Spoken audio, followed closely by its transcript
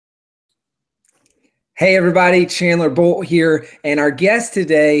Hey everybody, Chandler Bolt here, and our guest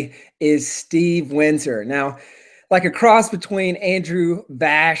today is Steve Windsor. Now, like a cross between Andrew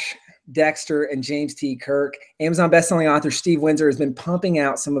Vash, Dexter, and James T. Kirk, Amazon bestselling author Steve Windsor has been pumping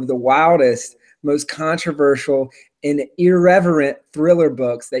out some of the wildest, most controversial, and irreverent thriller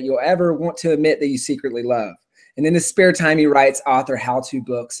books that you'll ever want to admit that you secretly love. And in his spare time, he writes author how-to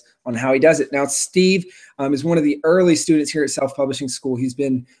books on how he does it. Now, Steve is one of the early students here at Self-Publishing School. He's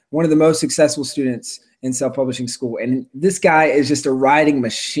been one of the most successful students in self-publishing school. And this guy is just a writing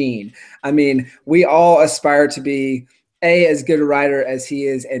machine. I mean, we all aspire to be A, as good a writer as he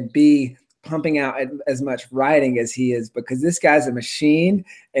is, and B, pumping out as much writing as he is, because this guy's a machine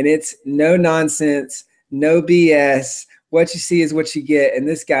and it's no nonsense, no BS. What you see is what you get. And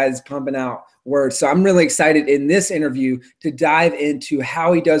this guy's pumping out words. So I'm really excited in this interview to dive into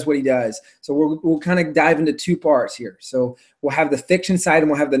how he does what he does. So we'll kind of dive into two parts here. So we'll have the fiction side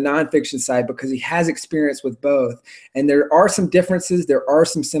and we'll have the nonfiction side, because he has experience with both. And there are some differences. There are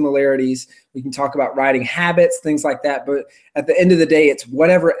some similarities. We can talk about writing habits, things like that. But at the end of the day, it's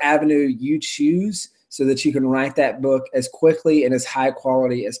whatever avenue you choose so that you can write that book as quickly and as high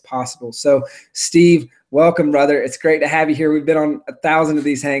quality as possible. So Steve, welcome, brother. It's great to have you here. We've been on 1,000 of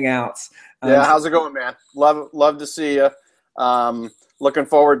these Hangouts. Yeah, how's it going, man? Love to see you. Looking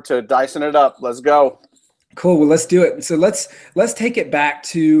forward to dicing it up. Let's go. Cool. Well, let's do it. So let's take it back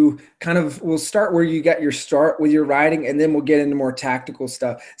to we'll start where you got your start with your writing, and then we'll get into more tactical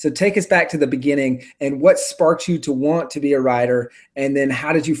stuff. So take us back to the beginning and what sparked you to want to be a writer, and then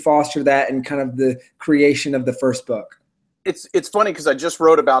how did you foster that and kind of the creation of the first book? It's funny because I just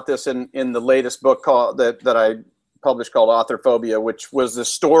wrote about this in the latest book that I published called Authorphobia, which was the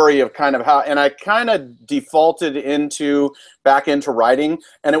story of kind of how, and I kind of defaulted back into writing,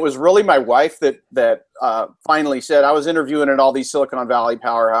 and it was really my wife that finally said, I was interviewing at all these Silicon Valley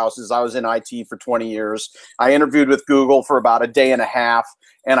powerhouses. I was in IT for 20 years. I interviewed with Google for about a day and a half,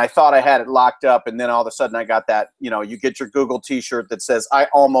 and I thought I had it locked up, and then all of a sudden I got that, you get your Google t-shirt that says, I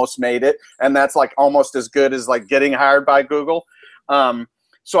almost made it, and that's like almost as good as like getting hired by Google.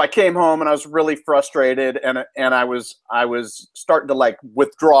 So I came home and I was really frustrated, and I was starting to like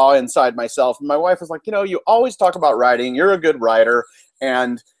withdraw inside myself. And my wife was like, you always talk about writing. You're a good writer,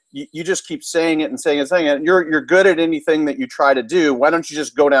 and you just keep saying it and saying it and saying it. You're good at anything that you try to do. Why don't you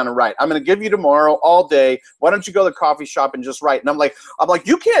just go down and write? I'm going to give you tomorrow all day. Why don't you go to the coffee shop and just write? And I'm like,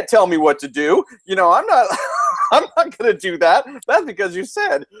 you can't tell me what to do. I'm not I'm not going to do that. That's because you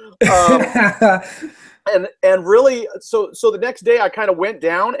said. And really, so the next day I kind of went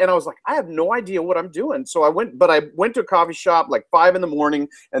down and I was like, I have no idea what I'm doing. So I went to a coffee shop like 5 in the morning,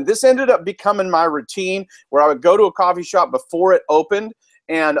 and this ended up becoming my routine, where I would go to a coffee shop before it opened,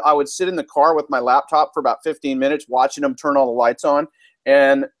 and I would sit in the car with my laptop for about 15 minutes watching them turn all the lights on.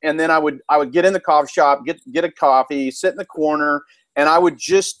 And then I would get in the coffee shop, get a coffee, sit in the corner, and I would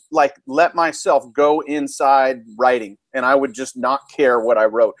just like let myself go inside writing, and I would just not care what I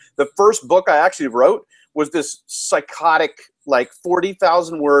wrote. The first book I actually wrote was this psychotic, like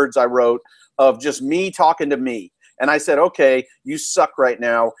 40,000 words I wrote of just me talking to me. And I said, okay, you suck right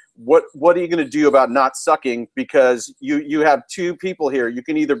now. What are you going to do about not sucking? Because you have two people here. You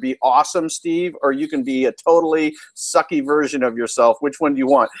can either be awesome, Steve, or you can be a totally sucky version of yourself. Which one do you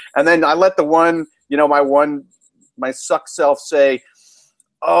want? And then I let the one, my suck self say,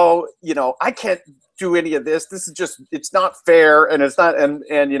 oh, I can't do any of this. This is just, it's not fair. And it's not,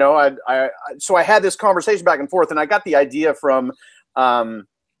 so I had this conversation back and forth, and I got the idea from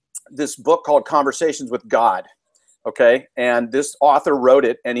this book called Conversations with God. Okay. And this author wrote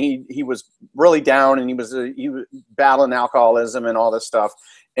it, and he was really down, and he was battling alcoholism and all this stuff.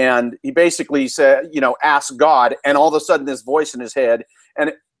 And he basically said, ask God, and all of a sudden this voice in his head,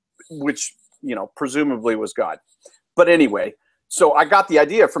 which, presumably was God. But anyway, so I got the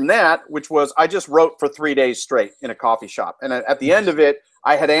idea from that, which was I just wrote for 3 days straight in a coffee shop. And at the end of it,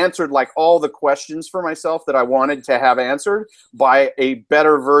 I had answered like all the questions for myself that I wanted to have answered by a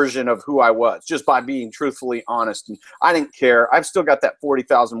better version of who I was, just by being truthfully honest. And I didn't care. I've still got that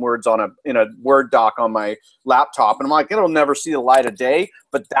 40,000 words in a Word doc on my laptop. And I'm like, it'll never see the light of day.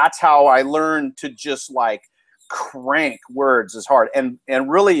 But that's how I learned to just like crank words as hard. And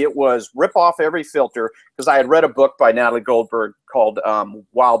really it was rip off every filter, because I had read a book by Natalie Goldberg called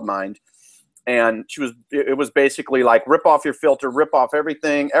Wild Mind. And it was basically like, rip off your filter, rip off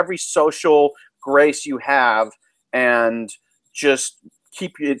everything, every social grace you have, and just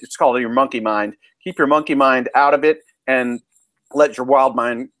it's called your monkey mind. Keep your monkey mind out of it and let your wild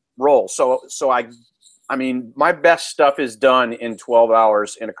mind roll. So I mean, my best stuff is done in 12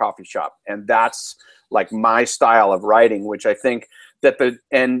 hours in a coffee shop. And that's like my style of writing, which I think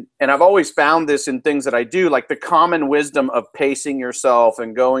and I've always found this in things that I do, like the common wisdom of pacing yourself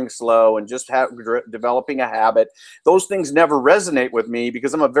and going slow and just developing a habit. Those things never resonate with me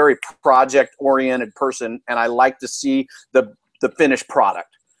because I'm a very project oriented person, and I like to see the finished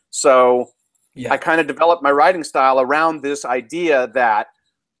product. So I kind of developed my writing style around this idea that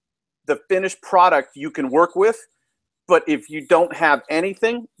the finished product you can work with, but if you don't have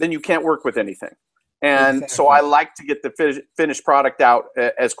anything, then you can't work with anything. And so I like to get the finished product out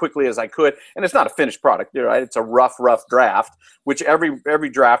as quickly as I could. And it's not a finished product, right? It's a rough draft, which every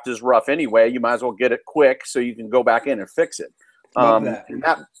draft is rough anyway. You might as well get it quick so you can go back in and fix it. And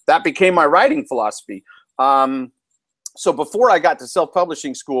that became my writing philosophy. So before I got to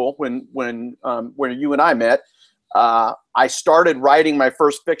self-publishing school, when you and I met, I started writing my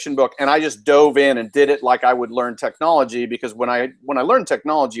first fiction book, and I just dove in and did it like I would learn technology, because when I learned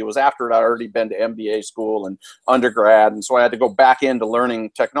technology, it was after I'd already been to MBA school and undergrad, and so I had to go back into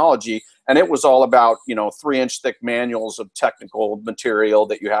learning technology, and it was all about 3-inch thick manuals of technical material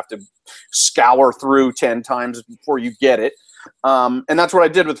that you have to scour through 10 times before you get it, and that's what I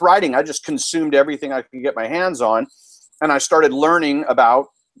did with writing. I just consumed everything I could get my hands on, and I started learning about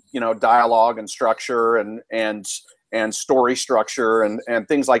dialogue and structure and story structure and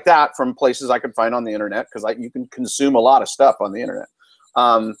things like that from places I could find on the internet, because you can consume a lot of stuff on the internet.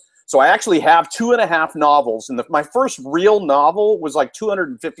 So I actually have 2.5 novels, and my first real novel was like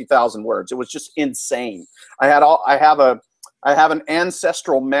 250,000 words. It was just insane. I have an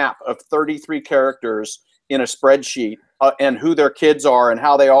ancestral map of 33 characters in a spreadsheet, and who their kids are and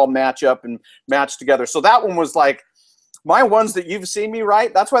how they all match up and match together. So that one was like, my ones that you've seen me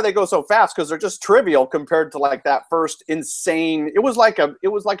write, that's why they go so fast, because they're just trivial compared to like that first insane. It was like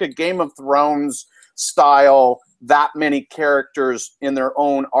a Game of Thrones style, that many characters in their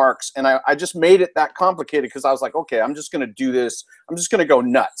own arcs. And I just made it that complicated because I was like, okay, I'm just going to do this. I'm just going to go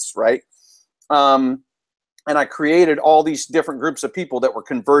nuts, right? And I created all these different groups of people that were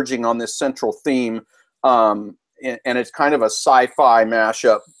converging on this central theme. And it's kind of a sci-fi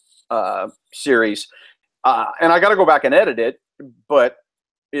mashup series. And I got to go back and edit it, but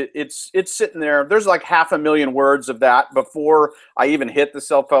it's sitting there. There's like 500,000 words of that before I even hit the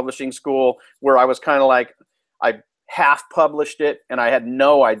self-publishing school, where I was kind of like, I half published it and I had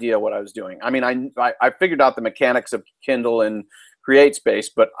no idea what I was doing. I mean, I figured out the mechanics of Kindle and CreateSpace,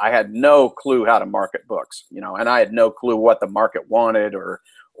 but I had no clue how to market books, and I had no clue what the market wanted or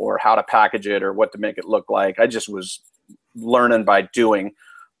how to package it or what to make it look like. I just was learning by doing.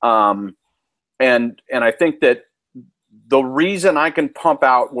 And I think that the reason I can pump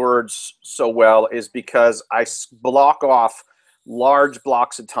out words so well is because I block off large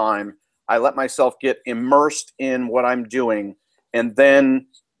blocks of time. I let myself get immersed in what I'm doing, and then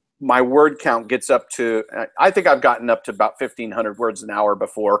my word count gets up to, I think I've gotten up to about 1,500 words an hour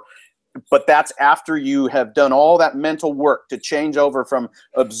before, but that's after you have done all that mental work to change over from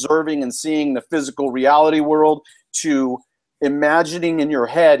observing and seeing the physical reality world to imagining in your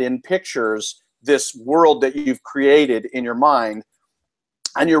head in pictures this world that you've created in your mind,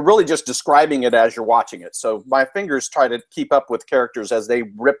 and you're really just describing it as you're watching it. So my fingers try to keep up with characters as they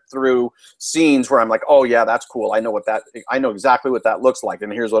rip through scenes where I'm like, oh yeah, that's cool. I know exactly what that looks like,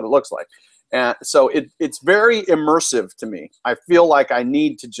 and here's what it looks like. And so it's very immersive to me. I feel like I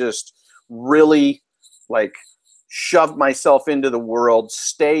need to just really like shove myself into the world,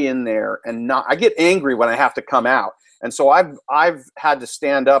 stay in there, and I get angry when I have to come out. And so I've had to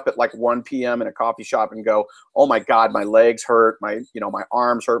stand up at like 1 p.m. in a coffee shop and go, oh my God, my legs hurt, my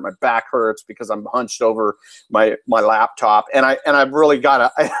arms hurt, my back hurts because I'm hunched over my laptop, and I've really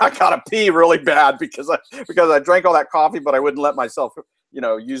I gotta pee really bad because I drank all that coffee, but I wouldn't let myself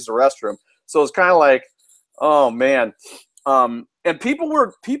use the restroom. So it's kind of like, oh man, and people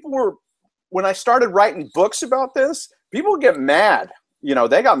were when I started writing books about this, people get mad.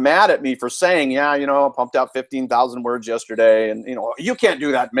 They got mad at me for saying, yeah, I pumped out 15,000 words yesterday, and you can't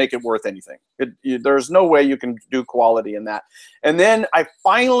do that and make it worth anything. There's no way you can do quality in that. And then I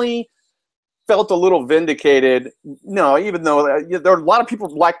finally felt a little vindicated. Even though there are a lot of people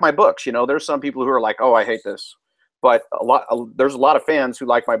who like my books. There's some people who are like, oh, I hate this, but there's a lot of fans who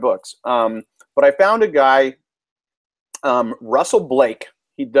like my books. But I found a guy, Russell Blake.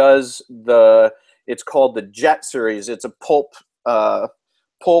 He does it's called the Jet series. It's a pulp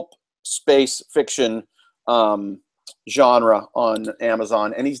space fiction genre on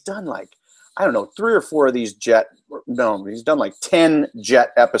Amazon, and he's done like, I don't know, 3 or 4 of these he's done like 10 Jet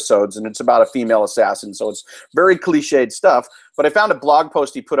episodes, and it's about a female assassin, so it's very cliched stuff. But I found a blog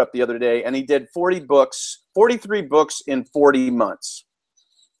post he put up the other day, and he did 43 books in 40 months.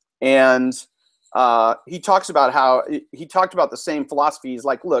 And he talks about how he talked about the same philosophies.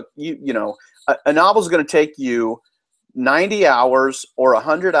 Like, look, you know, a novel is going to take you 90 hours or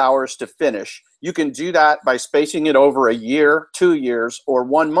 100 hours to finish. You can do that by spacing it over a year, 2 years, or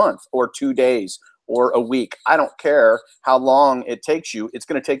 1 month, or 2 days, or a week. I don't care how long it takes you. It's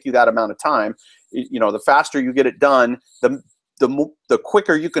going to take you that amount of time. You know, the faster you get it done, the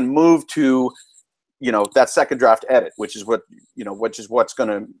quicker you can move to, you know, that second draft edit, which is what, you know, which is what's going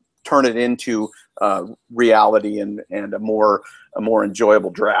to turn it into reality and a more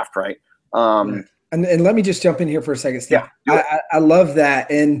enjoyable draft, right? Right. And let me just jump in here for a second, Steve. Yeah, I love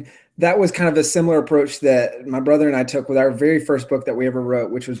that. And that was kind of a similar approach that my brother and I took with our very first book that we ever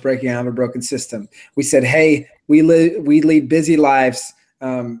wrote, which was Breaking Out of a Broken System. We said, hey, we lead busy lives.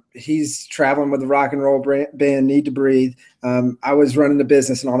 He's traveling with the rock and roll band Need to Breathe. I was running the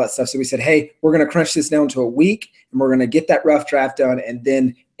business and all that stuff. So we said, hey, we're going to crunch this down to a week, and we're going to get that rough draft done and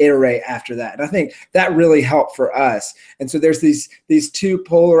then iterate after that. And I think that really helped for us. And so there's these two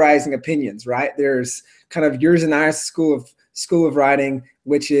polarizing opinions, right? There's kind of yours and I's school of writing,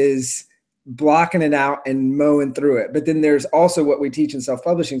 which is blocking it out and mowing through it. But then there's also what we teach in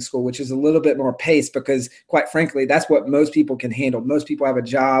self-publishing school, which is a little bit more pace, because quite frankly, that's what most people can handle. Most people have a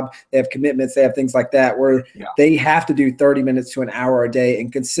job, they have commitments, they have things like that, where they have to do 30 minutes to an hour a day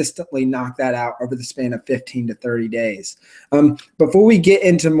and consistently knock that out over the span of 15 to 30 days. Before we get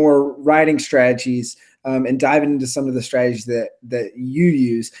into more writing strategies, and diving into some of the strategies that you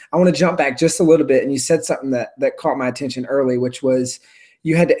use, I want to jump back just a little bit. And you said something that caught my attention early, which was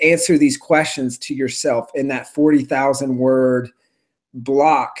you had to answer these questions to yourself in that 40,000 word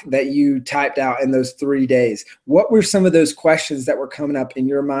block that you typed out in those 3 days. What were some of those questions that were coming up in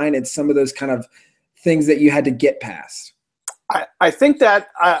your mind, and some of those kind of things that you had to get past? I think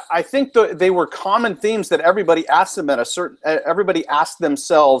they were common themes that everybody asked them everybody asked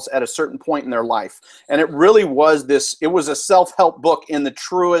themselves at a certain point in their life. And it really was it was a self-help book in the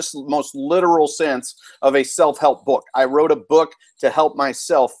truest, most literal sense of a self-help book. I wrote a book to help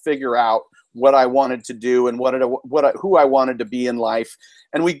myself figure out what I wanted to do and who I wanted to be in life.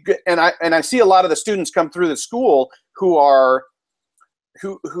 And I see a lot of the students come through the school who are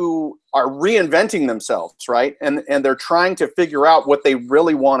reinventing themselves, right? And they're trying to figure out what they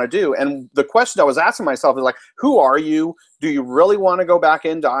really want to do. And the question I was asking myself is like, who are you? Do you really want to go back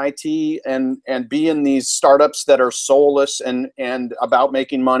into IT and be in these startups that are soulless and about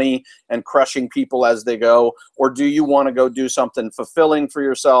making money and crushing people as they go? Or do you want to go do something fulfilling for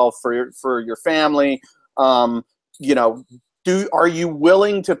yourself, for your family? You know, are you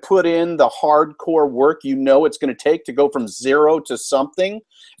willing to put in the hardcore work you know it's going to take to go from zero to something?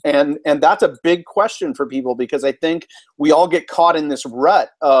 And that's a big question for people, because I think we all get caught in this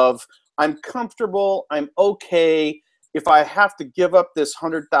rut of, I'm comfortable, I'm okay. If I have to give up this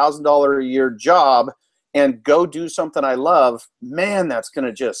 $100,000 a year job and go do something I love, man, that's going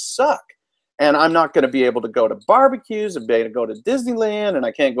to just suck. And I'm not going to be able to go to barbecues and be able to go to Disneyland, and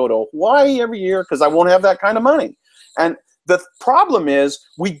I can't go to Hawaii every year because I won't have that kind of money. And the problem is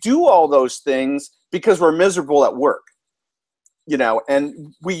we do all those things because we're miserable at work, you know,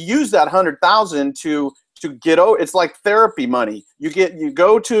 and we use that 100,000 to get it's like therapy money. You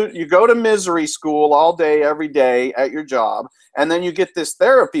go to misery school all day, every day at your job, and then you get this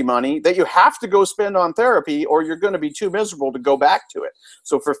therapy money that you have to go spend on therapy, or you're going to be too miserable to go back to it.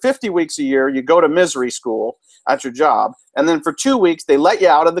 So for 50 weeks a year, you go to misery school at your job, and then for 2 weeks, they let you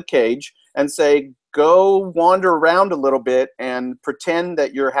out of the cage and say, go wander around a little bit and pretend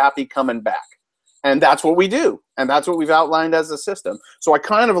that you're happy coming back. And that's what we do. And that's what we've outlined as a system. So I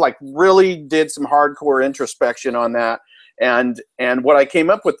kind of like really did some hardcore introspection on that. And what I came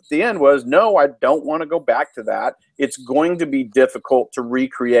up with at the end was, no, I don't want to go back to that. It's going to be difficult to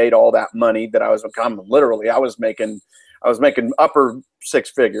recreate all that money that I was making upper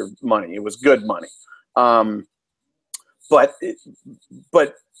six-figure money. It was good money. But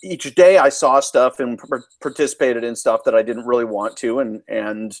each day I saw stuff and participated in stuff that I didn't really want to,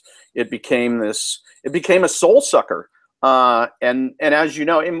 and it became a soul sucker. And as you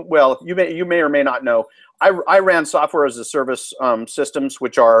know, you may or may not know, I ran software as a service systems,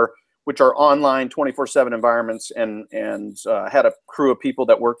 which are online 24/7 environments, and had a crew of people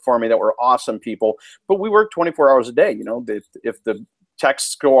that worked for me that were awesome people. But we worked 24 hours a day. You know, if the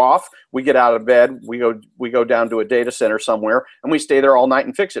texts go off, we get out of bed, we go down to a data center somewhere, and we stay there all night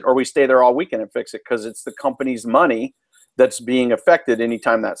and fix it, or we stay there all weekend and fix it, because it's the company's money that's being affected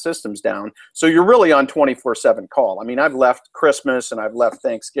anytime that system's down. So you're really on 24/7 call. I mean, I've left Christmas and I've left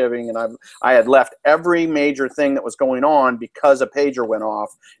Thanksgiving, and I had left every major thing that was going on because a pager went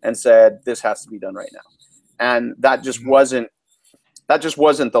off and said, this has to be done right now. And that just wasn't that just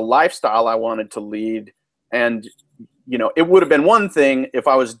wasn't the lifestyle I wanted to lead. And, you know, it would have been one thing if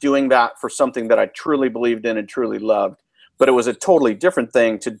I was doing that for something that I truly believed in and truly loved, but it was a totally different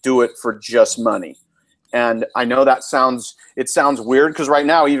thing to do it for just money. And I know that sounds weird, because right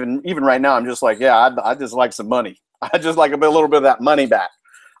now, even right now, I'm just like, yeah, I just like some money. I just like a little bit of that money back.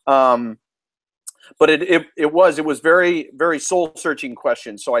 But it was very, very soul searching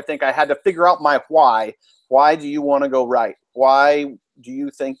question. So I think I had to figure out my why. Why do you want to go write? Why do you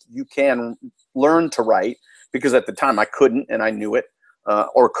think you can learn to write? Because at the time I couldn't, and I knew it.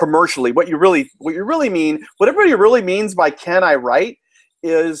 Or commercially, what everybody really means by can I write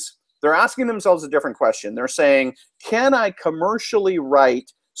is they're asking themselves a different question. They're saying, can I commercially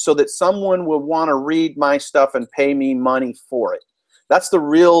write so that someone will want to read my stuff and pay me money for it? That's the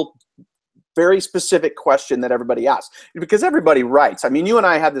real, very specific question that everybody asks, because everybody writes. I mean, you and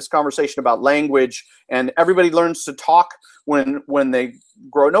I had this conversation about language, and everybody learns to talk when they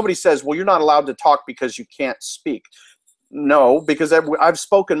grow. Nobody says, well, you're not allowed to talk because you can't speak. No, because I've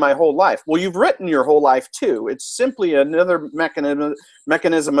spoken my whole life. Well, you've written your whole life too. It's simply another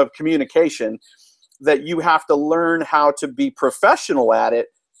mechanism of communication that you have to learn how to be professional at it,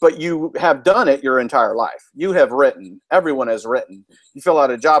 but you have done it your entire life. You have written. Everyone has written. You fill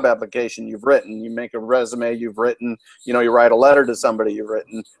out a job application, you've written. You make a resume, you've written. You know, you write a letter to somebody, you've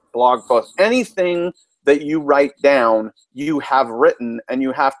written. Blog post. Anything that you write down, you have written, and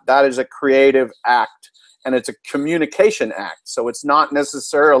that is a creative act. And it's a communication act. So it's not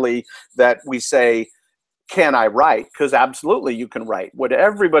necessarily that we say, can I write? Because absolutely you can write. What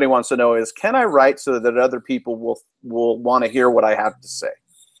everybody wants to know is, can I write so that other people will want to hear what I have to say?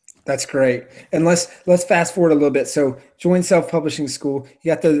 That's great. And let's fast forward a little bit. So join self-publishing school.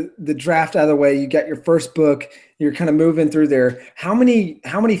 You got the draft out of the way. You got your first book. You're kind of moving through there. How many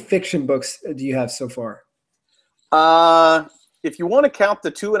fiction books do you have so far? If you want to count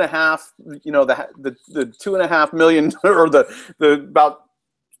the 2.5, you know, the 2.5 million or the about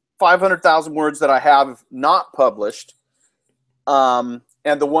 500,000 words that I have not published, and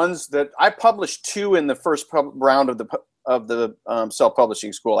the ones that I published 2 in the first round of the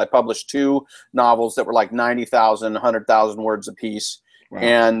self-publishing school. I published 2 novels that were like 90,000, 100,000 words a piece. Wow.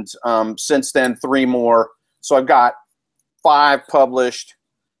 And since then 3 more. So I've got 5 published,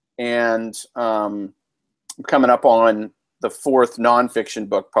 and coming up on the 4th nonfiction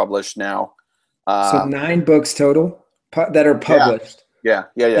book published now. So 9 books total that are published. Yeah.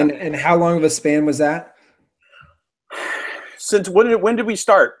 And how long of a span was that? Since when did we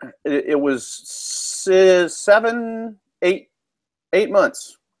start? It was 7, 8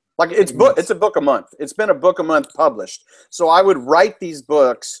 months. Like it's a book a month. It's been a book a month published. So I would write these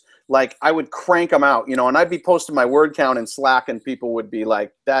books, like I would crank them out, you know, and I'd be posting my word count in Slack, and people would be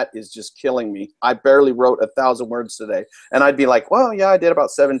like, that is just killing me. I barely wrote 1,000 words today. And I'd be like, well, yeah, I did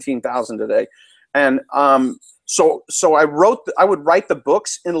about 17,000 today. And so I would write the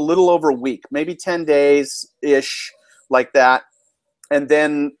books in a little over a week, maybe 10 days-ish, like that. And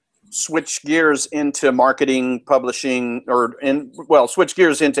then switch gears into marketing, publishing, switch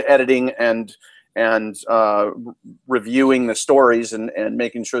gears into editing and reviewing the stories and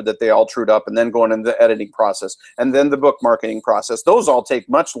making sure that they all trued up, and then going into the editing process, and then the book marketing process. Those all take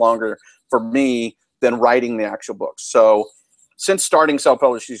much longer for me than writing the actual books. So since starting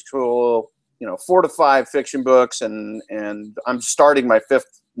self-publishing school, you know, 4 to 5 fiction books, and I'm starting my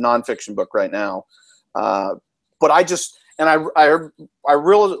 5th nonfiction book right now. But I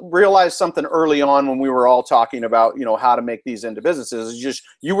realized something early on when we were all talking about, you know, how to make these into businesses. Is just,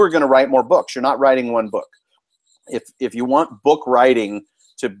 you were going to write more books. You're not writing one book. If you want book writing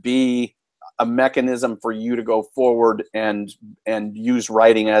to be a mechanism for you to go forward and use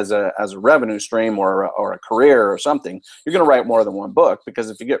writing as a revenue stream or a career or something, you're going to write more than one book, because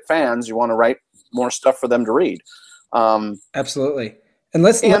if you get fans, you want to write more stuff for them to read. Absolutely. And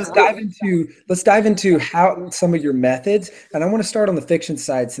let's dive into how some of your methods. And I want to start on the fiction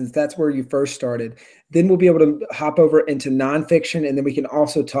side, since that's where you first started. Then we'll be able to hop over into nonfiction, and then we can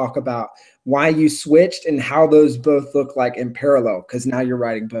also talk about why you switched and how those both look like in parallel, because now you're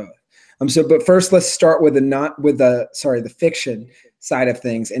writing both. But first, let's start with the fiction side of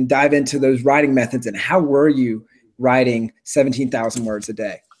things and dive into those writing methods. And how were you writing 17,000 words a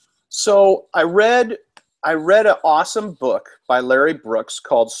day? So I read an awesome book by Larry Brooks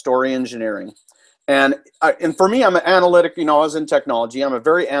called Story Engineering. And for me, I'm an analytic, you know, I was in technology. I'm a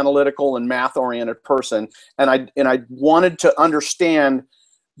very analytical and math-oriented person. And I wanted to understand,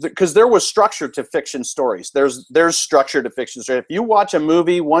 because there was structure to fiction stories. There's structure to fiction stories. If you watch a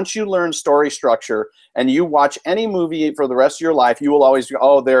movie, once you learn story structure and you watch any movie for the rest of your life, you will always go,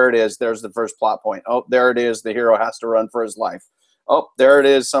 oh, there it is. There's the first plot point. Oh, there it is. The hero has to run for his life. Oh, there it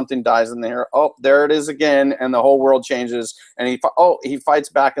is. Something dies in there. Oh, there it is again. And the whole world changes. And he fights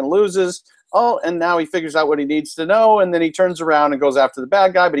back and loses. Oh, and now he figures out what he needs to know. And then he turns around and goes after the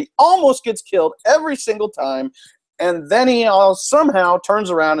bad guy, but he almost gets killed every single time. And then he somehow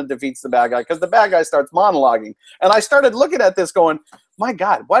turns around and defeats the bad guy because the bad guy starts monologuing. And I started looking at this going, my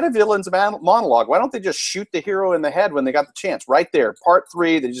God, why do villains monologue? Why don't they just shoot the hero in the head when they got the chance? Right there, part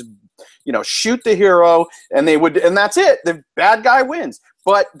 3, they just, shoot the hero, and that's it. The bad guy wins.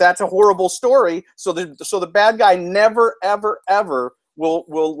 But that's a horrible story. So the bad guy never, ever, ever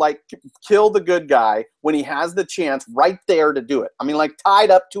will like kill the good guy when he has the chance right there to do it. I mean, like tied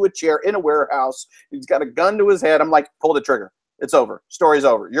up to a chair in a warehouse. He's got a gun to his head. I'm like, pull the trigger. It's over. Story's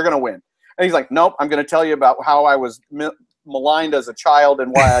over. You're going to win. And he's like, nope, I'm going to tell you about how I was maligned as a child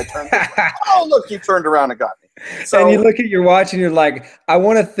and why I turned. Oh, look, you turned around and got me. So, and you look at your watch and you're like, I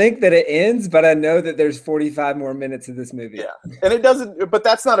want to think that it ends, but I know that there's 45 more minutes of this movie. Yeah. And it doesn't, but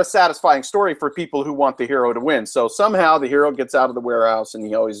that's not a satisfying story for people who want the hero to win. So somehow the hero gets out of the warehouse and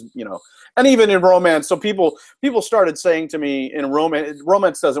he always, and even in romance. So people started saying to me in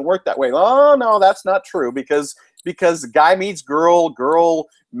romance doesn't work that way. Oh, no, that's not true because guy meets girl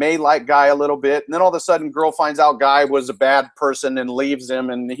may like guy a little bit, and then all of a sudden girl finds out guy was a bad person and leaves him,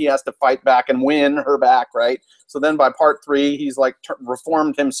 and he has to fight back and win her back, right? So then by part 3, he's like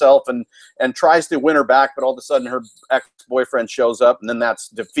reformed himself and tries to win her back, but all of a sudden her ex-boyfriend shows up, and then that's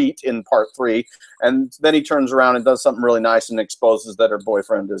defeat in part 3. And then he turns around and does something really nice and exposes that her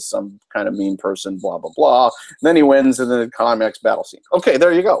boyfriend is some kind of mean person, blah, blah, blah. And then he wins in the climax battle scene. Okay,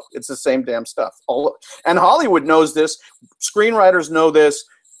 there you go. It's the same damn stuff. And Hollywood knows this. Screenwriters know this.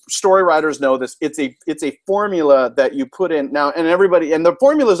 Story writers know this. It's a formula that you put in now, and the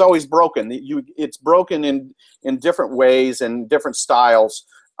formula is always broken. It's broken in different ways and different styles.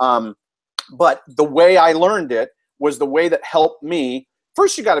 But the way I learned it was the way that helped me.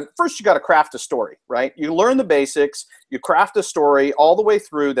 First you got to craft a story, right? You learn the basics, you craft a story all the way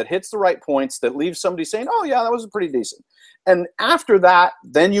through that hits the right points, that leaves somebody saying, oh yeah, that was pretty decent. And after that,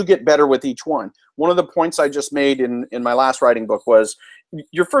 then you get better with each one. One of the points I just made in my last writing book was,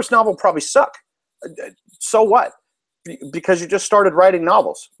 your first novel probably suck. So what? Because you just started writing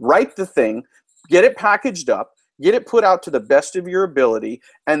novels. Write the thing, get it packaged up, get it put out to the best of your ability,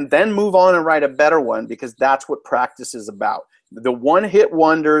 and then move on and write a better one, because that's what practice is about. The one-hit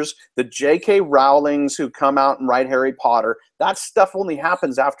wonders, the J.K. Rowlings who come out and write Harry Potter, that stuff only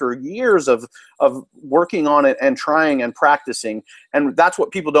happens after years of working on it and trying and practicing. And that's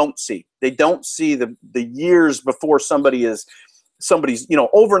what people don't see. They don't see the years before somebody's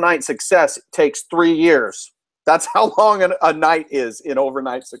overnight success takes 3 years. That's how long a night is in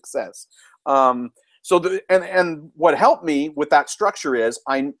overnight success. And what helped me with that structure is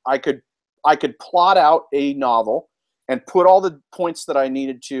I could plot out a novel and put all the points that I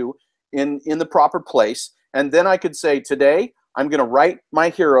needed to in the proper place. And then I could say, today, I'm going to write my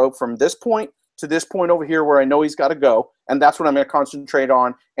hero from this point to this point over here where I know he's got to go. And that's what I'm going to concentrate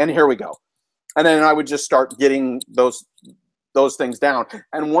on. And here we go. And then I would just start getting those things down.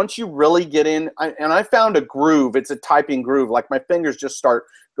 And once you really get in, I found a groove. It's a typing groove. Like my fingers just start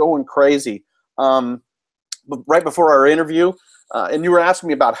going crazy. But right before our interview, and you were asking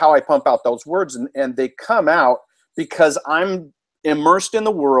me about how I pump out those words, and they come out because I'm immersed in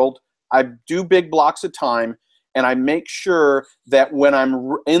the world. I do big blocks of time, and I make sure that when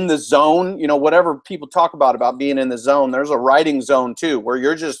I'm in the zone, whatever people talk about being in the zone, there's a writing zone too, where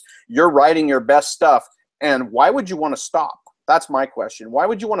you're writing your best stuff. And why would you want to stop? That's my question. Why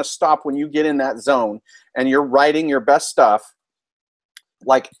would you want to stop when you get in that zone and you're writing your best stuff?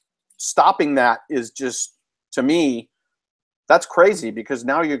 Like, stopping that is just, to me, that's crazy, because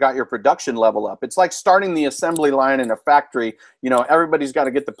now you got your production level up. It's like starting the assembly line in a factory. Everybody's got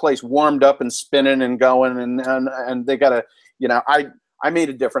to get the place warmed up and spinning and going, and they got to, I made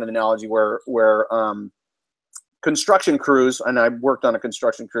a different analogy where construction crews, and I worked on a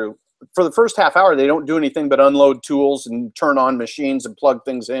construction crew, for the first half hour, they don't do anything but unload tools and turn on machines and plug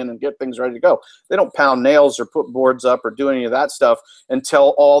things in and get things ready to go. They don't pound nails or put boards up or do any of that stuff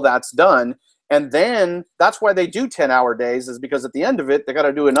until all that's done. And then that's why they do 10-hour days, is because at the end of it, they got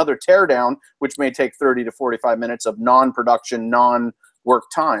to do another tear down, which may take 30 to 45 minutes of non-production, non-work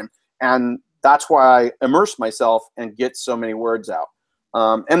time. And that's why I immerse myself and get so many words out.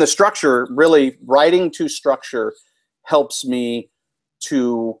 And the structure, really, writing to structure helps me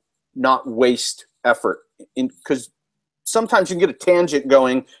to not waste effort, because sometimes you can get a tangent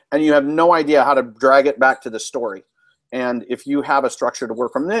going and you have no idea how to drag it back to the story. And if you have a structure to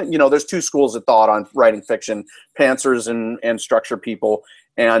work from, then, there's two schools of thought on writing fiction, pantsers and structure people,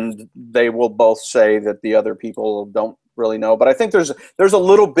 and they will both say that the other people don't really know. But I think there's a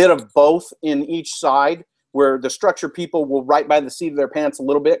little bit of both in each side, where the structure people will write by the seat of their pants a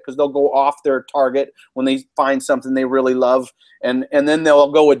little bit because they'll go off their target when they find something they really love, and then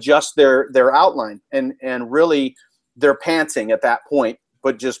they'll go adjust their outline, and really they're pantsing at that point,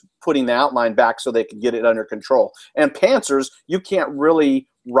 but just putting the outline back so they can get it under control. And pantsers, you can't really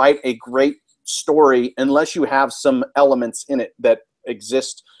write a great story unless you have some elements in it that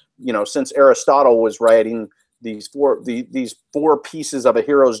exist. Since Aristotle was writing, these four pieces of a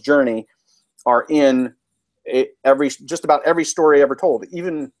hero's journey are in just about every story ever told.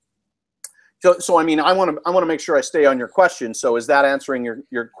 Even so I mean, I want to make sure I stay on your question. So is that answering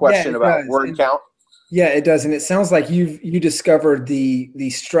your question about word count? Yeah, it does. And it sounds like you discovered the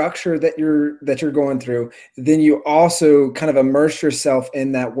structure that you're going through. Then you also kind of immerse yourself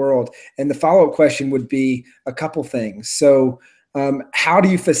in that world. And the follow-up question would be a couple things. So how do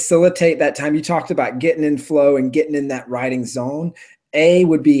you facilitate that time? You talked about getting in flow and getting in that writing zone. A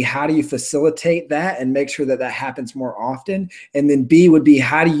would be, how do you facilitate that and make sure that that happens more often? And then B would be,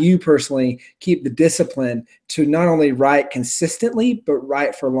 how do you personally keep the discipline to not only write consistently, but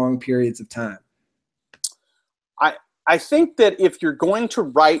write for long periods of time? I think that if you're going to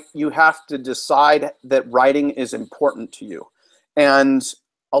write, you have to decide that writing is important to you. And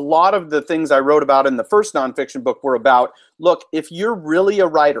a lot of the things I wrote about in the first nonfiction book were about, look, if you're really a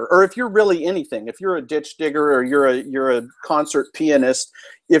writer, or if you're really anything, if you're a ditch digger, or you're a concert pianist,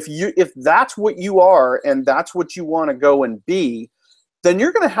 if that's what you are and that's what you want to go and be, then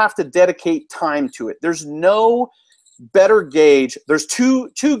you're going to have to dedicate time to it. There's no better gauge. There's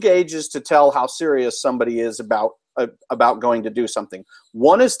two gauges to tell how serious somebody is about going to do something.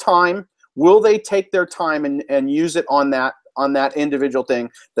 One is time. Will they take their time and use it on that individual thing?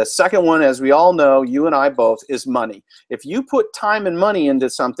 The second one, as we all know, you and I both, is money. If you put time and money into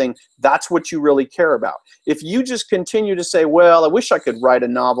something, that's what you really care about. If you just continue to say, well, I wish I could write a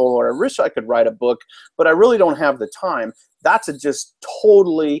novel, or I wish I could write a book, but I really don't have the time, that's just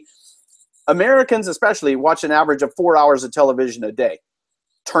totally... Americans especially watch an average of 4 hours of television a day.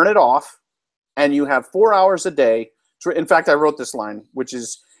 Turn it off, and you have 4 hours a day. In fact, I wrote this line, which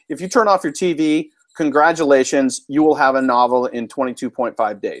is, if you turn off your TV, congratulations, you will have a novel in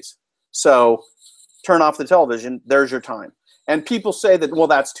 22.5 days. So turn off the television, there's your time. And people say that, well,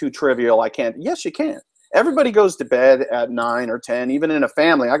 that's too trivial, I can't. Yes, you can. Everybody goes to bed at 9 or 10, even in a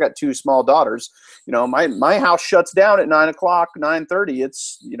family. I got 2 small daughters. My house shuts down at 9 o'clock, 9:30.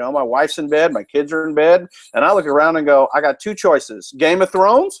 It's, my wife's in bed, my kids are in bed, and I look around and go, I got 2 choices: Game of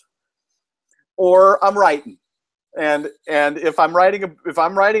Thrones, or I'm writing. And if I'm writing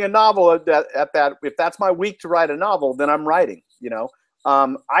a novel if that's my week to write a novel, then I'm writing.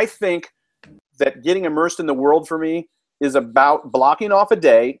 I think that getting immersed in the world for me is about blocking off a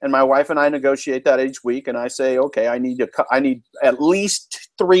day, and my wife and I negotiate that each week. And I say, okay, I need at least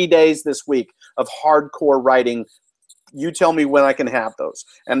 3 days this week of hardcore writing. You tell me when I can have those.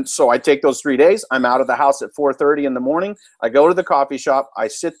 And so I take those 3 days. I'm out of the house at 4:30 in the morning. I go to the coffee shop. I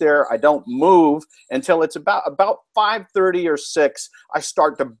sit there. I don't move until it's about 5:30 or 6. I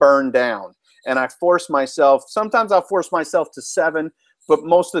start to burn down, and I force myself. Sometimes I'll force myself to 7, but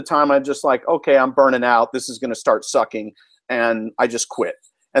most of the time I'm just like, okay, I'm burning out. This is going to start sucking, and I just quit.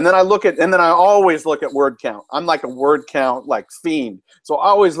 And then I always look at word count. I'm like a word count fiend. So I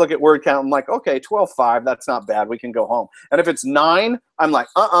always look at word count. I'm like, okay, 12.5, that's not bad. We can go home. And if it's 9, I'm like,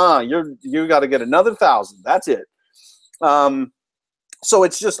 you got to get another 1,000. That's it. So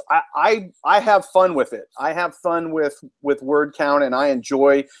it's just, I have fun with it. I have fun with word count, and I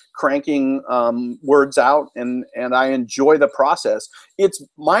enjoy cranking words out, and I enjoy the process.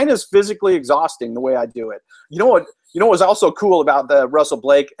 Mine is physically exhausting the way I do it. You know what was also cool about the Russell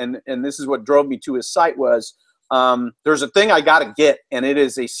Blake, and this is what drove me to his site, was there's a thing I got to get, and it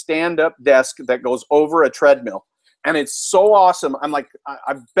is a stand-up desk that goes over a treadmill. And it's so awesome.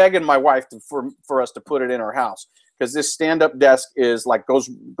 I'm begging my wife for us to put it in our house, because this stand-up desk is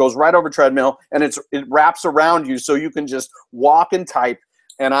goes right over treadmill, and it wraps around you so you can just walk and type.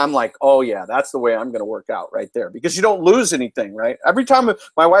 And I'm like, oh yeah, that's the way I'm going to work out right there, because you don't lose anything, right? Every time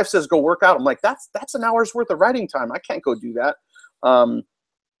my wife says go work out, I'm like, that's an hour's worth of writing time. I can't go do that.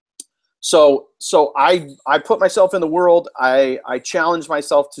 So I put myself in the world. I challenge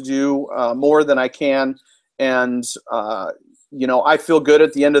myself to do more than I can. And, I feel good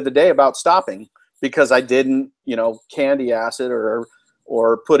at the end of the day about stopping, because I didn't, candy acid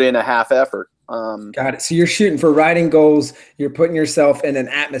or put in a half effort. Got it. So you're shooting for writing goals. You're putting yourself in an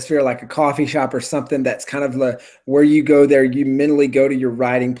atmosphere like a coffee shop or something that's kind of where you go there, you mentally go to your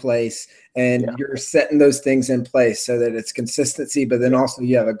writing place, and you're setting those things in place so that it's consistency, but then also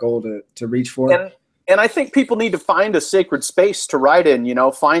you have a goal to reach for. I think people need to find a sacred space to write in, you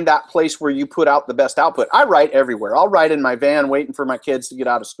know, find that place where you put out the best output. I write everywhere. I'll write in my van waiting for my kids to get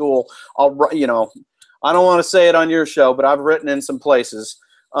out of school. I'll write, you know, I don't want to say it on your show, but I've written in some places.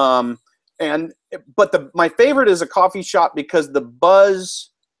 But my favorite is a coffee shop because the buzz,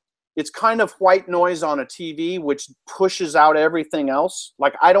 it's kind of white noise on a TV, which pushes out everything else.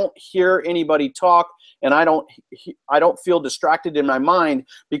 Like I don't hear anybody talk, and I don't feel distracted in my mind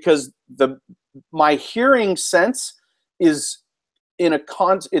because my hearing sense is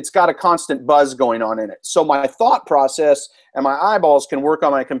it's got a constant buzz going on in it. So my thought process and my eyeballs can work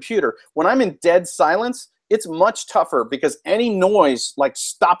on my computer. When I'm in dead silence, it's much tougher because any noise like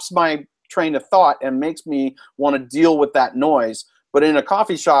stops my train of thought and makes me want to deal with that noise. But in a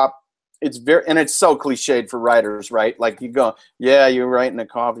coffee shop, it's it's so cliched for writers, right? Like you go, yeah, you're writing in a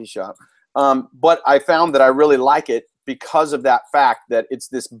coffee shop. But I found that I really like it because of that fact that it's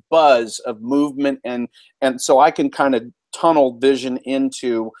this buzz of movement, and so I can kind of tunnel vision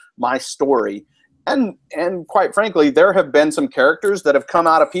into my story. And quite frankly, there have been some characters that have come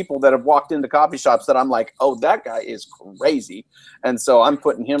out of people that have walked into coffee shops that I'm like, oh, that guy is crazy. And so I'm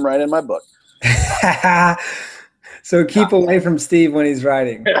putting him right in my book. So keep away from Steve when he's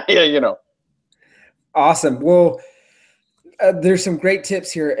writing. Yeah, you know. Awesome. Well, there's some great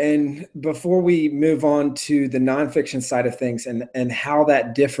tips here. And before we move on to the nonfiction side of things and how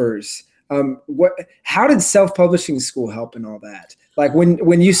that differs, how did self-publishing school help in all that? Like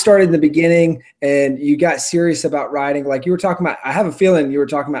when you started in the beginning and you got serious about writing, like you were talking about, I have a feeling you were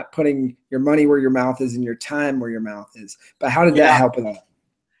talking about putting your money where your mouth is and your time where your mouth is. But how did that help with that?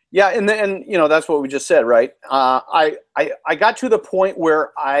 Yeah, and you know, that's what we just said, right? I got to the point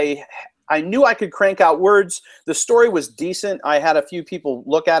where I knew I could crank out words. The story was decent. I had a few people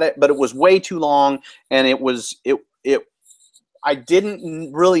look at it, but it was way too long, and I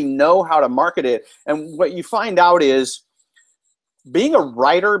didn't really know how to market it. And what you find out is being a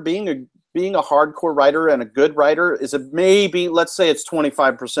writer, being a hardcore writer and a good writer is maybe, let's say it's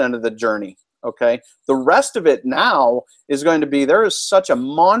 25% of the journey. Okay. The rest of it now is going to be, there is such a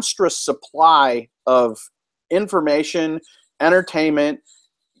monstrous supply of information, entertainment,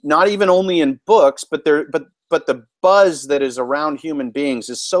 not even only in books, but the buzz that is around human beings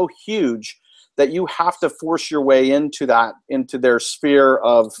is so huge that you have to force your way into their sphere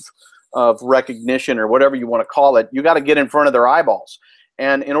of recognition, or whatever you want to call it. You got to get in front of their eyeballs.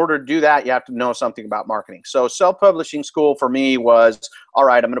 And in order to do that, you have to know something about marketing. So self-publishing school for me was, all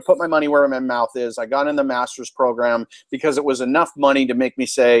right, I'm going to put my money where my mouth is. I got in the master's program because it was enough money to make me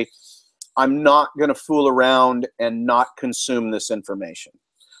say, I'm not going to fool around and not consume this information.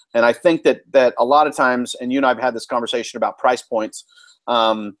 And I think that a lot of times, and you and I have had this conversation about price points,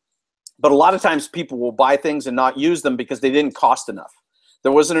 but a lot of times people will buy things and not use them because they didn't cost enough.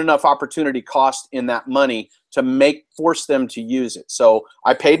 There wasn't enough opportunity cost in that money to force them to use it. So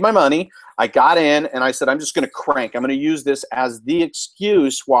I paid my money, I got in, and I said, I'm just going to crank. I'm going to use this as the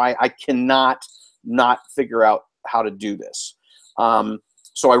excuse why I cannot not figure out how to do this.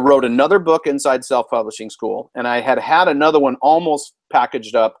 So I wrote another book inside self-publishing school, and I had another one almost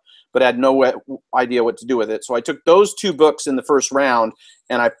packaged up, but I had no idea what to do with it. So I took those two books in the first round,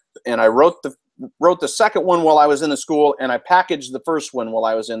 and I wrote the second one while I was in the school, and I packaged the first one while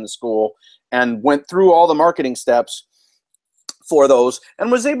I was in the school, and went through all the marketing steps for those,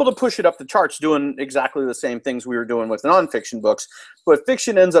 and was able to push it up the charts doing exactly the same things we were doing with nonfiction books. But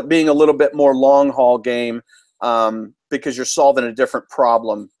fiction ends up being a little bit more long haul game, because you're solving a different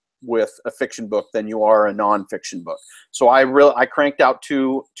problem with a fiction book than you are a nonfiction book. So I cranked out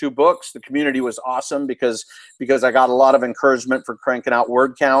two books. The community was awesome because I got a lot of encouragement for cranking out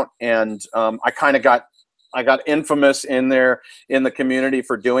word count, and I got infamous in the community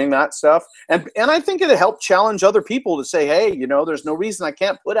for doing that stuff. And I think it helped challenge other people to say, hey, you know, there's no reason I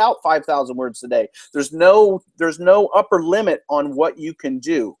can't put out 5,000 words a day. There's no upper limit on what you can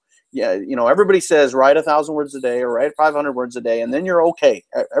do. Yeah, you know, everybody says write 1,000 words a day or write 500 words a day, and then you're okay.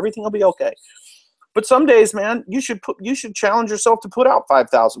 Everything will be okay. But some days, man, you should challenge yourself to put out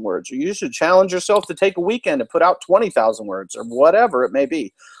 5,000 words, or you should challenge yourself to take a weekend and put out 20,000 words, or whatever it may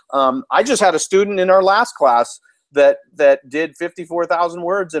be. I just had a student in our last class that did 54,000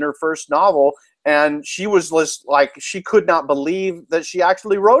 words in her first novel, and she was just like, she could not believe that she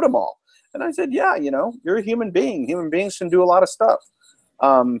actually wrote them all. And I said, yeah, you know, you're a human being. Human beings can do a lot of stuff.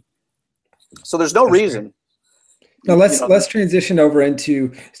 So there's no reason. Now let's transition over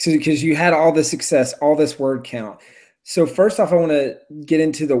into, because you had all the success, all this word count. So first off, I want to get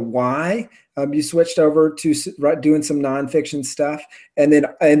into the why you switched over to doing some nonfiction stuff, and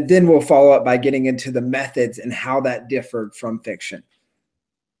then we'll follow up by getting into the methods and how that differed from fiction.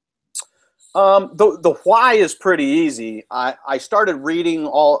 The why is pretty easy. I started reading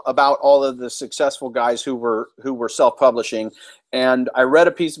about all of the successful guys who were self-publishing, and I read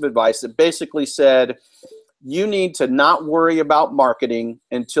a piece of advice that basically said, you need to not worry about marketing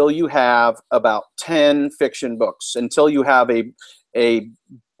until you have about 10 fiction books, until you have a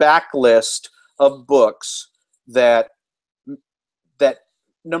backlist of books that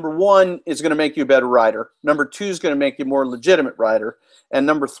number one is going to make you a better writer. Number two is going to make you a more legitimate writer. And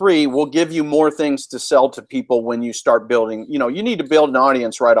number three will give you more things to sell to people when you start building. You know, you need to build an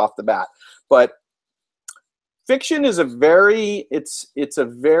audience right off the bat. But fiction is it's a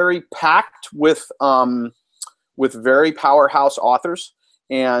very packed with very powerhouse authors.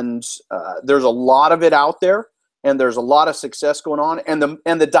 And there's a lot of it out there. And there's a lot of success going on. And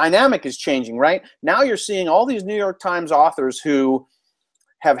the dynamic is changing, right? Now you're seeing all these New York Times authors who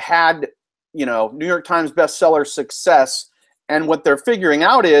have had, you know, New York Times bestseller success, and what they're figuring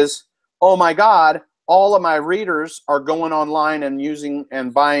out is, oh my God, all of my readers are going online and using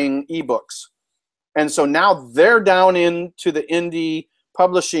and buying ebooks. And so now they're down into the indie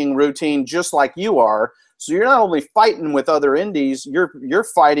publishing routine just like you are. So you're not only fighting with other indies, you're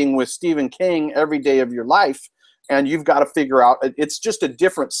fighting with Stephen King every day of your life, and you've got to figure out, it's just a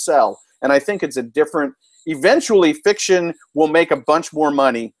different sell. And I think it's a different, eventually fiction will make a bunch more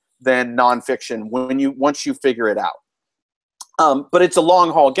money than nonfiction once you figure it out. But it's a long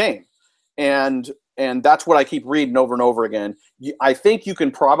haul game, and that's what I keep reading over and over again. I think you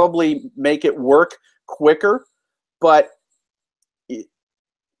can probably make it work quicker, but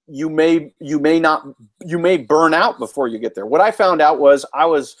you may burn out before you get there. What I found out was I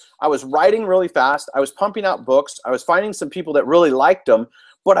was writing really fast. I was pumping out books. I was finding some people that really liked them,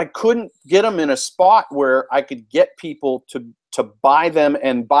 but I couldn't get them in a spot where I could get people to buy them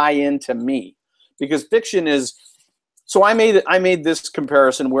and buy into me, because fiction is. So I made this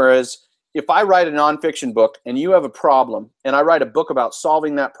comparison. Whereas if I write a nonfiction book and you have a problem, and I write a book about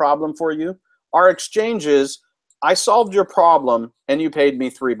solving that problem for you, our exchange is, I solved your problem and you paid me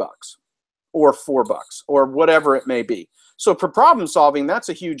 $3 or $4 or whatever it may be. So for problem solving, that's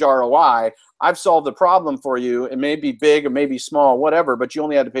a huge ROI. I've solved the problem for you. It may be big, it may be small, whatever, but you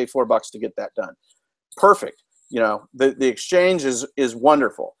only had to pay $4 to get that done. Perfect. You know, the exchange is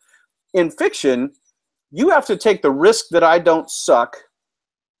wonderful. In fiction, you have to take the risk that I don't suck,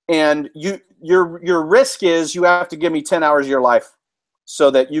 and your risk is you have to give me 10 hours of your life so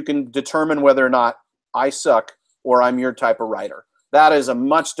that you can determine whether or not I suck or I'm your type of writer. That is a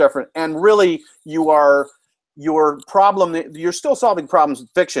much different, and really your problem, you're still solving problems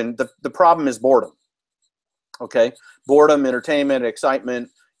with fiction. The problem is boredom. Okay? Boredom, entertainment, excitement,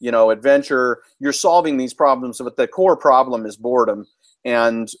 you know, adventure. You're solving these problems, but the core problem is boredom.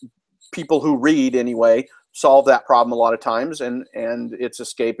 And people who read anyway solve that problem a lot of times, and it's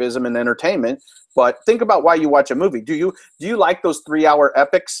escapism and entertainment. But think about why you watch a movie. Do you like those 3-hour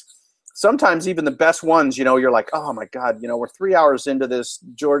epics? Sometimes even the best ones, you know, you're like, oh my God, you know, we're 3 hours into this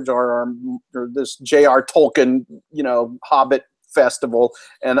George R.R. or this J.R. Tolkien, you know, Hobbit festival,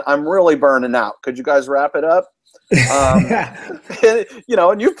 and I'm really burning out. Could you guys wrap it up? You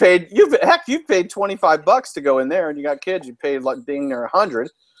know, and you've paid $25 to go in there, and you got kids, you paid like dang near 100.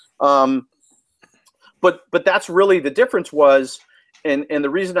 But that's really the difference was, and the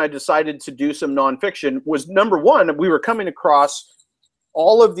reason I decided to do some nonfiction was, number one, we were coming across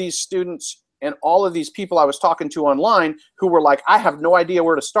all of these students and all of these people I was talking to online who were like, I have no idea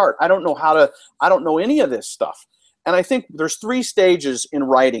where to start. I don't know any of this stuff. And I think there's 3 stages in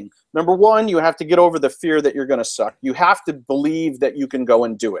writing. Number one, you have to get over the fear that you're going to suck. You have to believe that you can go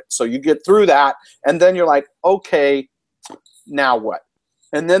and do it. So you get through that, and then you're like, okay, now what?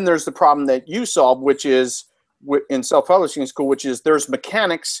 And then there's the problem that you solve, which is in self-publishing school, which is there's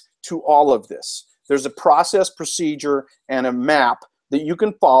mechanics to all of this. There's a process, procedure, and a map that you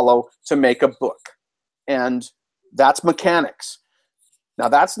can follow to make a book. And that's mechanics. Now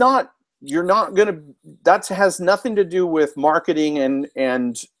that's not, that has nothing to do with marketing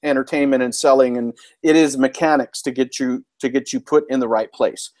and entertainment and selling, and it is mechanics to get you put in the right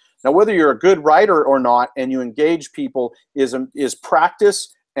place. Now, whether you're a good writer or not, and you engage people, is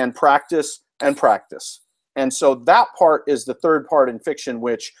practice and practice and practice. And so that part is the third part in fiction,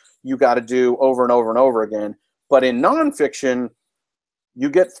 which you got to do over and over and over again. But in nonfiction, if you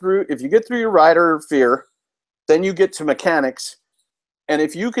get through your writer fear, then you get to mechanics. And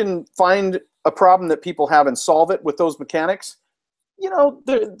if you can find a problem that people have and solve it with those mechanics, you know,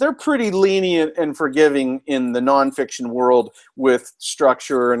 they're pretty lenient and forgiving in the nonfiction world with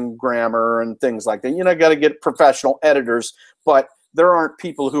structure and grammar and things like that. You know, got to get professional editors, but there aren't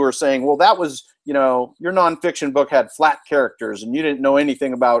people who are saying, well, that was, you know, your nonfiction book had flat characters and you didn't know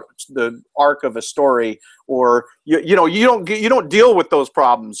anything about the arc of a story, or you know, you don't deal with those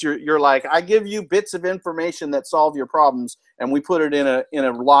problems. You're like, I give you bits of information that solve your problems, and we put it in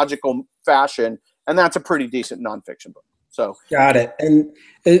a logical fashion, and that's a pretty decent nonfiction book. So got it. And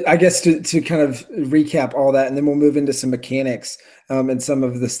I guess to kind of recap all that, and then we'll move into some mechanics and some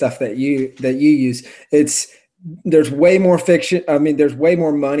of the stuff that you use. There's way more fiction. I mean, there's way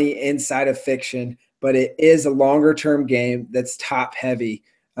more money inside of fiction, but it is a longer term game that's top heavy.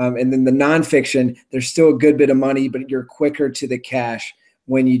 And then the nonfiction, there's still a good bit of money, but you're quicker to the cash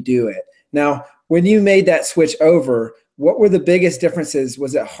when you do it. Now, when you made that switch over, what were the biggest differences?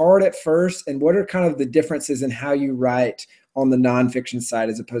 Was it hard at first? And what are kind of the differences in how you write on the nonfiction side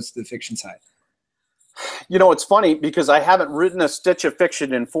as opposed to the fiction side? You know, it's funny because I haven't written a stitch of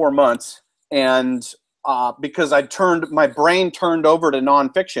fiction in 4 months, and because my brain turned over to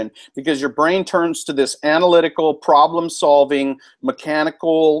nonfiction, because your brain turns to this analytical, problem-solving,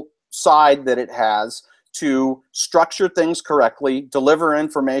 mechanical side that it has to structure things correctly, deliver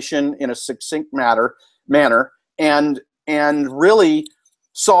information in a succinct manner, and really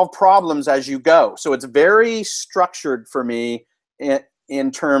solve problems as you go. So it's very structured for me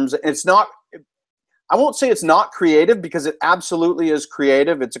in terms. It's not. I won't say it's not creative, because it absolutely is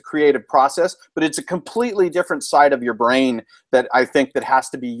creative. It's a creative process, but it's a completely different side of your brain that I think that has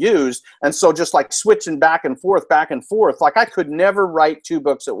to be used. And so just like switching back and forth, like I could never write 2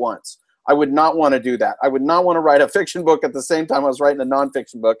 books at once. I would not want to do that. I would not want to write a fiction book at the same time I was writing a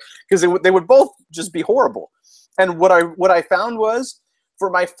nonfiction book, because they would both just be horrible. And what I found was, for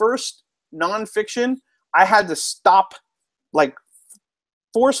my first nonfiction, I had to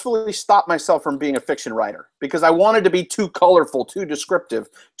forcefully stop myself from being a fiction writer, because I wanted to be too colorful, too descriptive,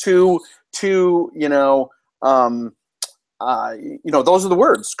 too you know, those are the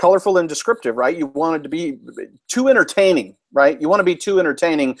words, colorful and descriptive, right? You wanted to be too entertaining, right? You want to be too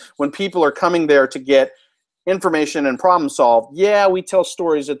entertaining when people are coming there to get information and problem solve. Yeah, we tell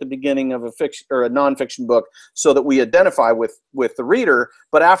stories at the beginning of a fiction or a nonfiction book so that we identify with the reader,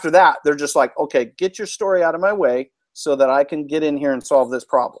 but after that, they're just like, okay, get your story out of my way so that I can get in here and solve this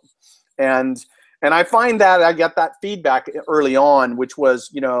problem. And I find that I get that feedback early on, which was,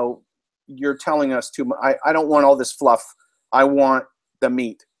 you know, you're telling us too much. I don't want all this fluff. I want the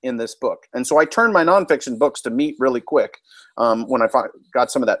meat in this book. And so I turned my nonfiction books to meat really quick when I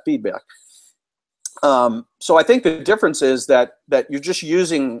got some of that feedback. So I think the difference is that you're just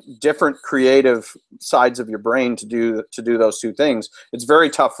using different creative sides of your brain to do those 2 things. It's very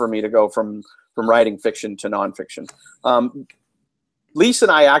tough for me to go from writing fiction to nonfiction. Lisa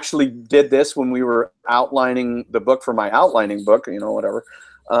and I actually did this when we were outlining the book for my outlining book, you know, whatever.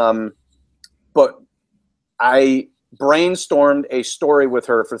 But I brainstormed a story with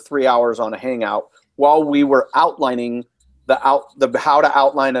her for 3 hours on a hangout while we were outlining the how to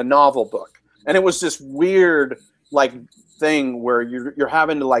outline a novel book. And it was this weird like thing where you're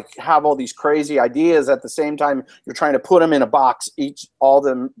having to like have all these crazy ideas at the same time you're trying to put them in a box, all of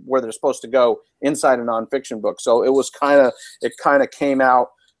them where they're supposed to go inside a nonfiction book. So it kind of came out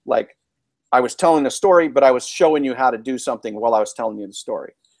like I was telling a story, but I was showing you how to do something while I was telling you the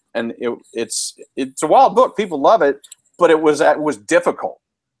story. And it's a wild book. People love it, but it was difficult.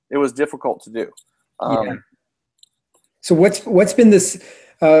 It was difficult to do. Yeah. So what's been this?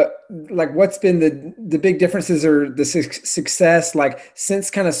 Like what's been the big differences or the success like since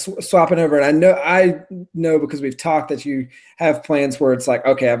kind of swapping over? And I know because we've talked that you have plans where it's like,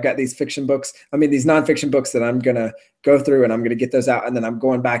 okay, I've got these these nonfiction books that I'm going to go through and I'm going to get those out and then I'm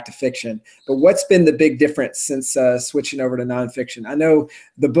going back to fiction. But what's been the big difference since switching over to nonfiction? I know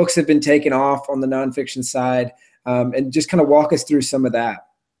the books have been taken off on the nonfiction side, and just kind of walk us through some of that.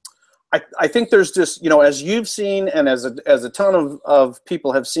 I think there's just, you know, as you've seen and as a ton of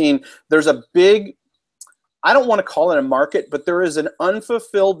people have seen, there's a big, I don't want to call it a market, but there is an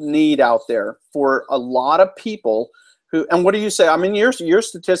unfulfilled need out there for a lot of people who, and what do you say? I mean, your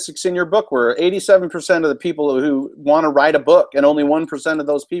statistics in your book were 87% of the people who want to write a book and only 1% of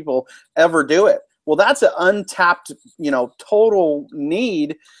those people ever do it. Well, that's an untapped, you know, total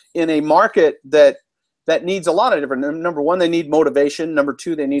need in a market that needs a lot of different. Number one, they need motivation. Number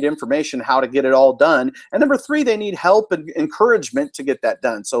two, they need information, how to get it all done. And number three, they need help and encouragement to get that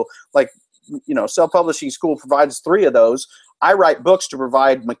done. So like, you know, Self-Publishing School provides three of those. I write books to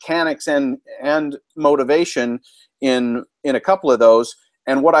provide mechanics and motivation in a couple of those.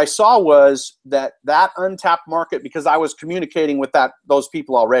 And what I saw was that untapped market, because I was communicating with those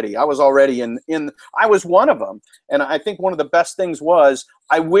people already. I was already I was one of them. And I think one of the best things was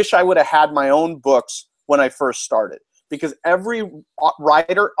I wish I would have had my own books when I first started, because every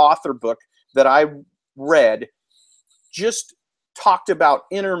writer author book that I read just talked about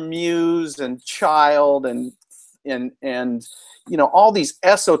inner muse and child and you know, all these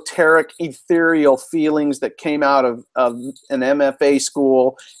esoteric, ethereal feelings that came out of an MFA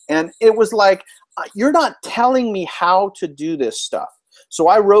school. And it was like, you're not telling me how to do this stuff. So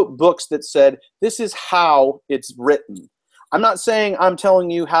I wrote books that said, this is how it's written. I'm not saying I'm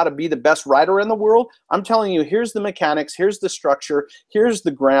telling you how to be the best writer in the world. I'm telling you, here's the mechanics, here's the structure, here's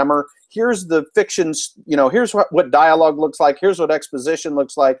the grammar, here's the fictions, you know, here's what dialogue looks like, here's what exposition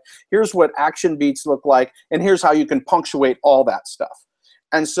looks like, here's what action beats look like, and here's how you can punctuate all that stuff.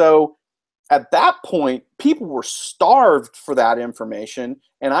 And so at that point, people were starved for that information,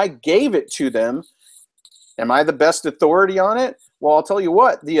 and I gave it to them. Am I the best authority on it? Well, I'll tell you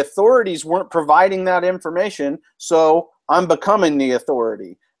what, the authorities weren't providing that information, so I'm becoming the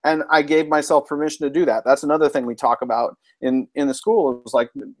authority. And I gave myself permission to do that. That's another thing we talk about in the school. It was like,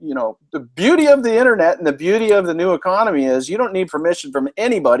 you know, the beauty of the internet and the beauty of the new economy is you don't need permission from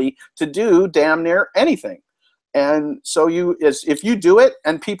anybody to do damn near anything. And so if you do it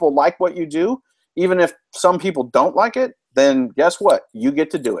and people like what you do, even if some people don't like it, then guess what? You get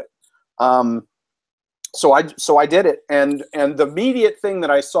to do it. So I did it. And the immediate thing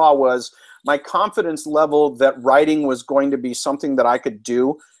that I saw was my confidence level that writing was going to be something that I could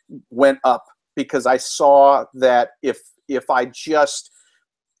do went up, because I saw that if I just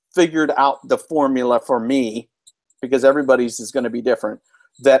figured out the formula for me, because everybody's is going to be different,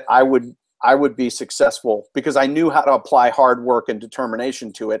 that I would be successful, because I knew how to apply hard work and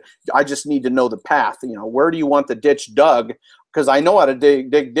determination to it. I just need to know the path. You know, where do you want the ditch dug? Because I know how to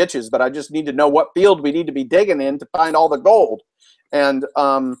dig ditches, but I just need to know what field we need to be digging in to find all the gold. And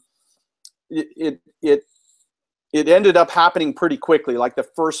it ended up happening pretty quickly. Like the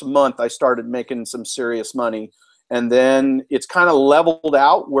first month I started making some serious money, and then it's kind of leveled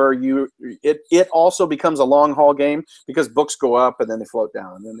out where it also becomes a long haul game, because books go up and then they float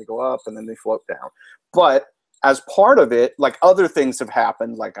down, and then they go up and then they float down. But as part of it, like other things have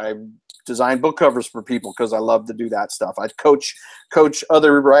happened. Like I designed book covers for people because I love to do that stuff. I coach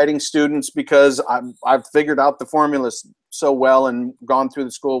other writing students because I've figured out the formulas so well and gone through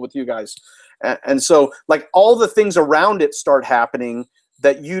the school with you guys. And so like all the things around it start happening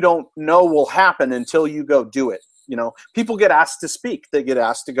that you don't know will happen until you go do it. You know, people get asked to speak. They get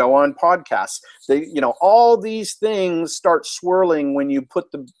asked to go on podcasts. They, you know, all these things start swirling when you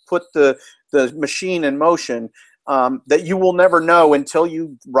put the machine in motion, that you will never know until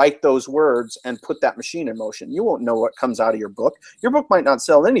you write those words and put that machine in motion. You won't know what comes out of your book. Your book might not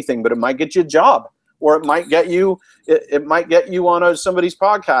sell anything, but it might get you a job, or it might get you on somebody's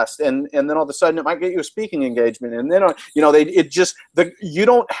podcast, and then all of a sudden it might get you a speaking engagement, and then you know you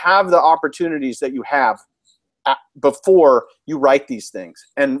don't have the opportunities that you have before you write these things,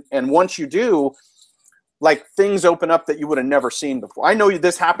 and once you do, like things open up that you would have never seen before. I know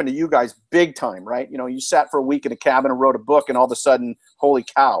this happened to you guys big time, right? You know, you sat for a week in a cabin and wrote a book, and all of a sudden, holy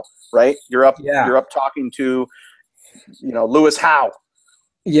cow, right? You're up talking to, you know, Lewis Howe.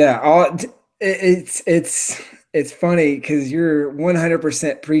 Yeah, it's funny because you're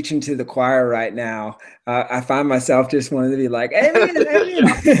 100% preaching to the choir right now. I find myself just wanting to be like, amen,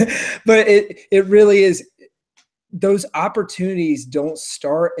 amen. But it really is. Those opportunities don't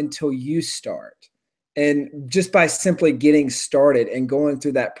start until you start. And just by simply getting started and going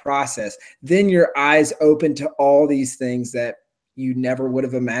through that process, then your eyes open to all these things that you never would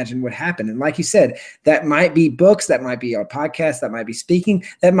have imagined would happen. And like you said, that might be books, that might be a podcast, that might be speaking,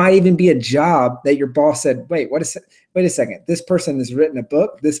 that might even be a job that your boss said, wait a second, this person has written a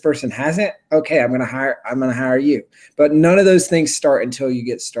book, this person hasn't. Okay, I'm going to hire you. But none of those things start until you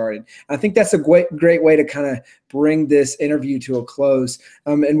get started. I think that's a great way to kind of bring this interview to a close.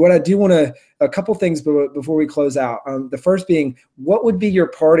 And what I do want to, a couple things before we close out. The first being, what would be your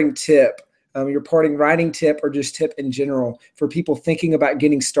parting tip, your parting writing tip, or just tip in general for people thinking about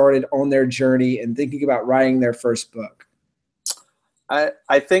getting started on their journey and thinking about writing their first book?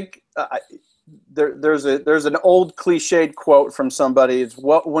 I think there's an old cliched quote from somebody. It's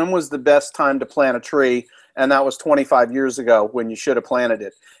when was the best time to plant a tree? And that was 25 years ago when you should have planted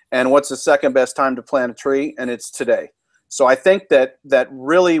it. And what's the second best time to plant a tree? And it's today. So I think that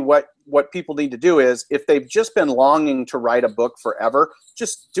really what people need to do is, if they've just been longing to write a book forever,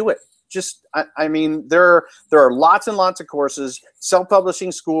 just do it. I mean, there are lots and lots of courses.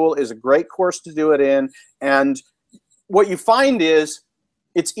 Self-publishing school is a great course to do it in. And what you find is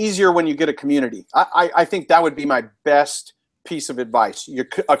it's easier when you get a community. I think that would be my best piece of advice.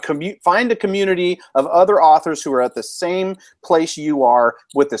 Find a community of other authors who are at the same place you are,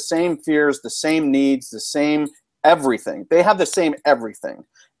 with the same fears, the same needs, the same everything. They have the same everything.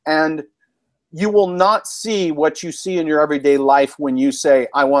 And you will not see what you see in your everyday life when you say,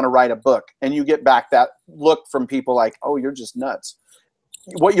 I want to write a book. And you get back that look from people like, oh, you're just nuts.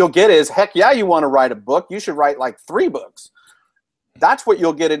 What you'll get is, heck yeah, you want to write a book. You should write like 3 books. That's what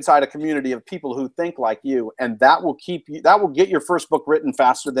you'll get inside a community of people who think like you. And that will keep you, that will get your first book written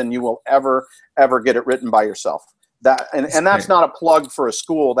faster than you will ever get it written by yourself. And that's not a plug for a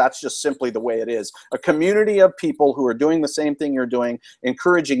school. That's just simply the way it is. A community of people who are doing the same thing you're doing,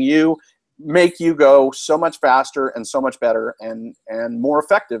 encouraging you, make you go so much faster and so much better and more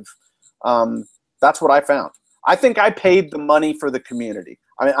effective. That's what I found. I think I paid the money for the community.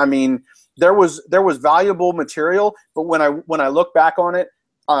 I mean, there was valuable material, but when I look back on it,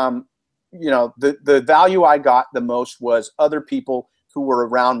 you know, the value I got the most was other people who were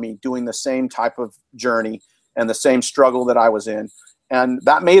around me doing the same type of journey and the same struggle that I was in. And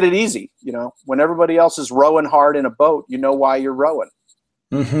that made it easy. You know, when everybody else is rowing hard in a boat, you know why you're rowing.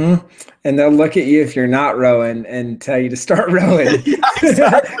 Mm-hmm. And they'll look at you if you're not rowing and tell you to start rowing. Yeah,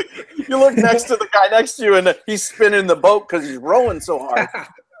 exactly. You look next to the guy next to you and he's spinning the boat because he's rowing so hard.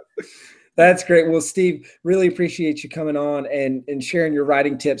 That's great. Well, Steve, really appreciate you coming on and sharing your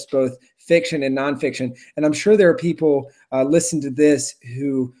writing tips, both fiction and nonfiction. And I'm sure there are people listening to this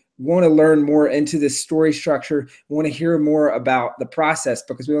who want to learn more into this story structure, want to hear more about the process,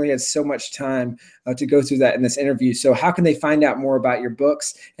 because we only had so much time to go through that in this interview. So how can they find out more about your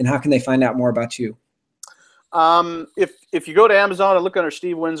books, and how can they find out more about you? If you go to Amazon and look under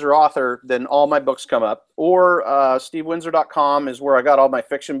Steve Windsor author, then all my books come up. Or stevewindsor.com is where I got all my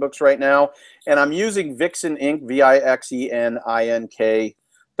fiction books right now. And I'm using Vixen Inc.,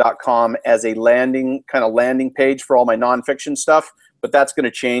 VIXENINK.com as a landing page for all my nonfiction stuff. But that's going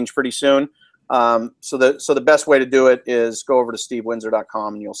to change pretty soon. So the best way to do it is go over to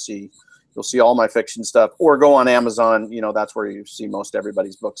stevewindsor.com and you'll see all my fiction stuff. Or go on Amazon. You know, that's where you see most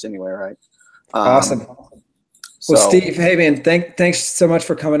everybody's books anyway, right? Awesome. Well, Steve, hey man, thanks so much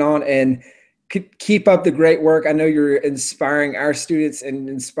for coming on, and keep up the great work. I know you're inspiring our students and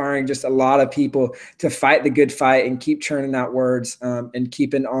inspiring just a lot of people to fight the good fight and keep churning out words and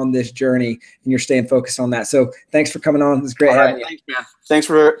keeping on this journey. And you're staying focused on that. So thanks for coming on. It's great having you. Thanks,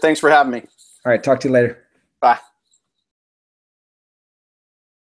 man. Thanks for having me. All right. Talk to you later. Bye.